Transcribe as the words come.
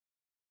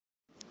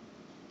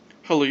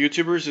Hello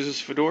YouTubers, this is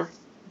Fedor.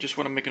 Just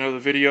want to make another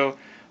video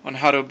on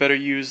how to better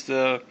use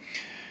the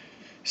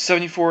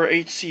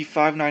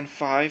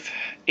 74HC595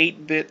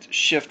 8-bit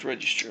shift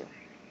register.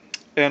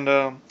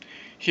 And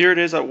here it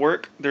is at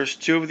work. There's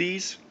two of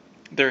these.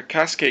 They're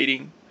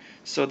cascading.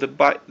 So the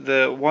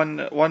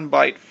one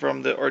byte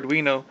from the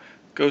Arduino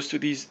goes to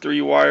these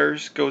three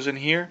wires, goes in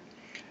here,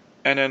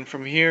 and then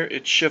from here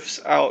it shifts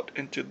out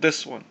into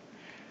this one,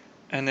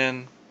 and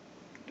then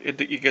it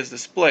gets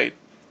displayed.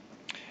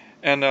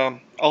 And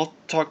I'll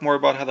talk more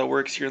about how that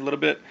works here in a little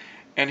bit.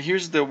 And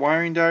here's the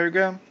wiring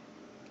diagram.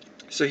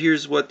 So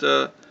here's what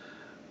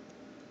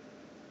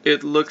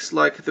it looks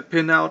like, the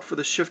pinout for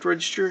the shift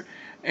register.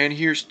 And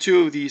here's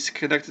two of these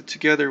connected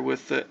together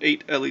with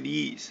 8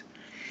 LEDs.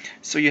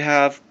 So you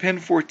have pin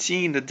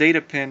 14, the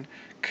data pin,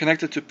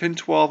 connected to pin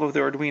 12 of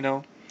the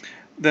Arduino.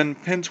 Then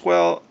pin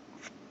 12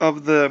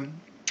 of the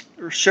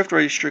shift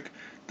register,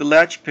 the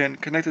latch pin,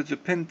 connected to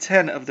pin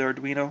 10 of the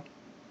Arduino.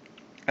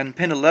 And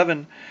pin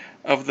 11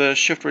 of the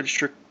shift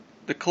register,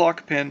 the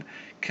clock pin,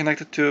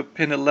 connected to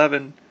pin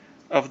 11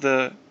 of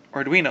the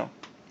Arduino.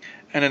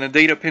 And then the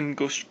data pin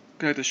goes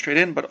connected straight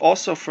in, but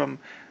also from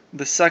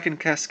the second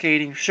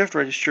cascading shift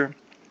register,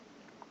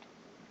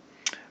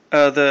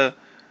 the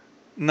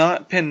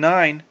pin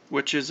 9,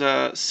 which is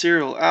a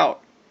serial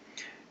out,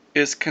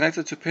 is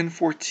connected to pin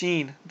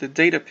 14, the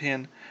data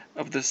pin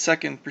of the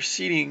second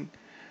preceding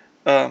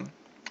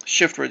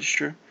shift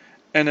register.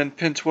 And then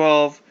pin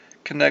 12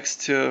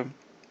 connects to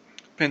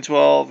pin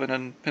 12, and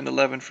then pin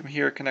 11 from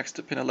here connects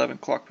to pin 11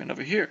 clock pin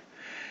over here.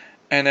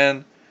 And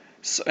then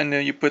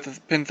you put the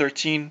pin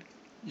 13,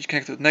 you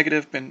connect to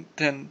negative, pin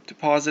 10 to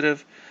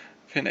positive,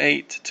 pin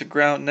 8 to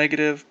ground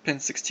negative,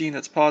 pin 16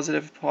 that's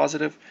positive,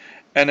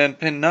 and then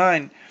pin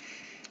 9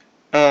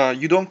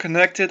 you don't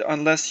connect it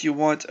unless you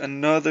want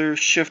another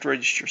shift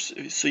register.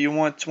 So you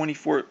want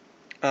 24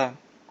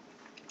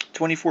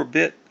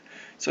 bit.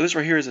 So this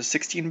right here is a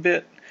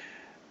 16-bit.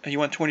 You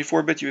want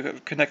 24 bit,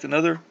 you connect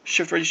another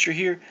shift register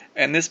here,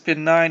 and this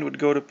pin 9 would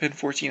go to pin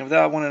 14 of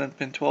that one, and then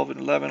pin 12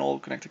 and 11 all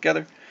connect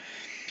together.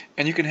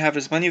 And you can have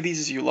as many of these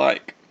as you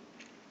like.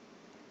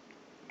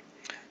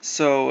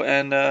 So,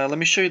 and let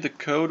me show you the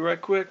code right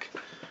quick.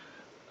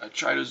 I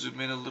try to zoom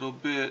in a little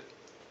bit.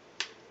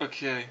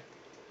 Okay,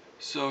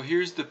 so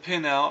here's the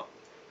pin out.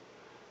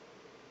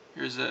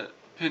 Here's a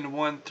pin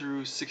 1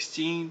 through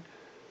 16.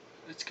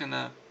 It's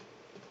gonna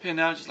pin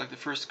out just like the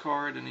first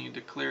card, and then you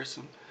declare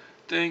some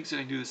things, and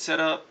you do the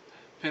setup,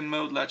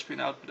 pinMode, latchPin,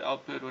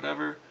 output,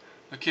 whatever.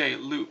 Okay,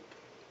 loop,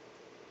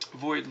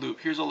 void loop.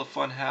 Here's all the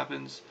fun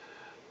happens.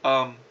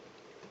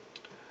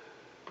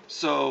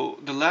 So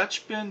the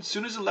latchPin, as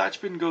soon as the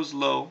latchPin goes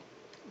low,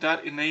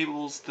 that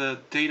enables the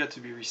data to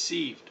be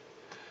received.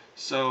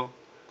 So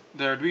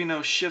the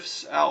Arduino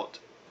shifts out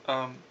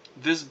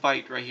this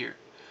byte right here.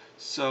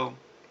 So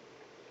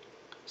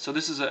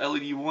this is a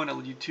LED 1,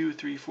 LED 2,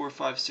 3, 4,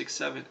 5, 6,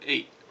 7,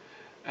 8.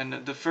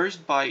 And the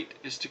first byte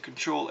is to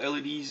control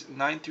LEDs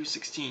 9 through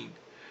 16,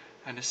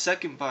 and the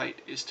second byte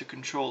is to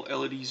control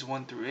LEDs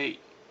 1 through 8.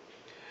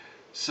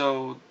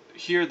 So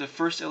here the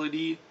first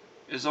LED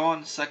is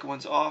on, second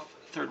one's off,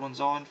 third one's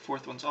on,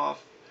 fourth one's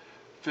off,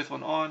 fifth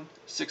one on,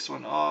 sixth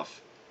one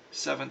off,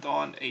 seventh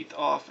on, eighth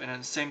off, and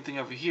then same thing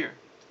over here.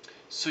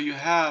 So you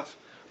have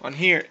on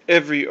here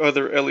every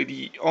other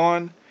LED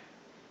on,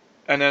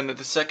 and then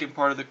the second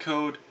part of the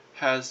code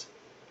has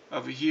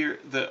over here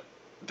the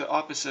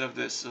opposite of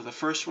this. So the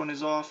first one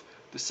is off,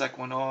 the second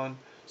one on.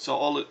 So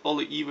all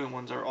the even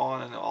ones are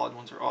on and the odd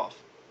ones are off.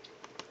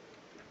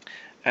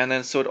 And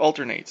then so it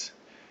alternates.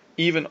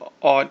 Even,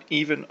 odd,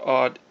 even,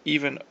 odd,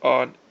 even,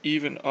 odd,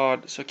 even,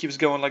 odd. So it keeps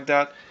going like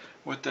that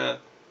with the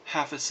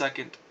half a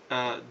second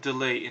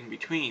delay in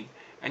between.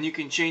 And you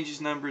can change these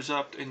numbers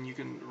up, and you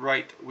can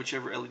write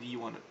whichever LED you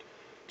want to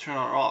turn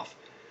on or off.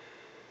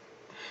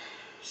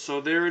 So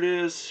there it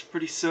is.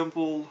 Pretty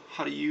simple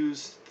how to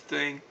use the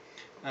thing.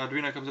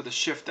 Arduino comes with a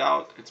shift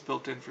out. It's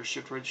built in for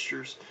shift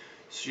registers.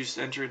 So you just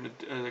enter in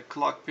the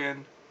clock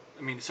pin,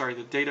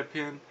 the data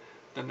pin,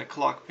 then the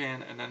clock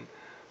pin, and then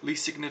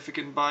least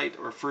significant byte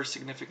or first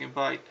significant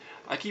byte.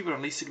 I keep it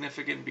on least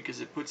significant because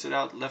it puts it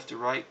out left to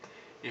right.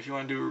 If you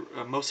want to do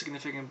most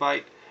significant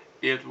byte,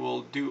 it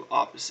will do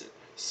opposite.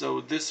 So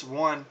this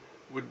one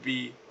would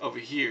be over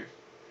here.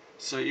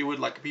 So it would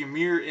like be a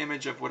mirror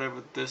image of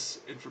whatever this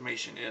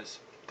information is.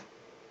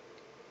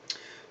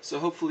 So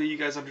hopefully you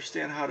guys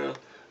understand how to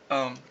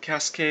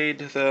cascade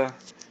the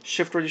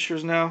shift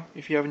registers now.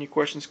 If you have any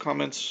questions,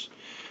 comments,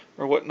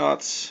 or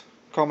whatnots,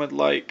 comment,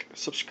 like,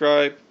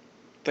 subscribe.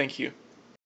 Thank you.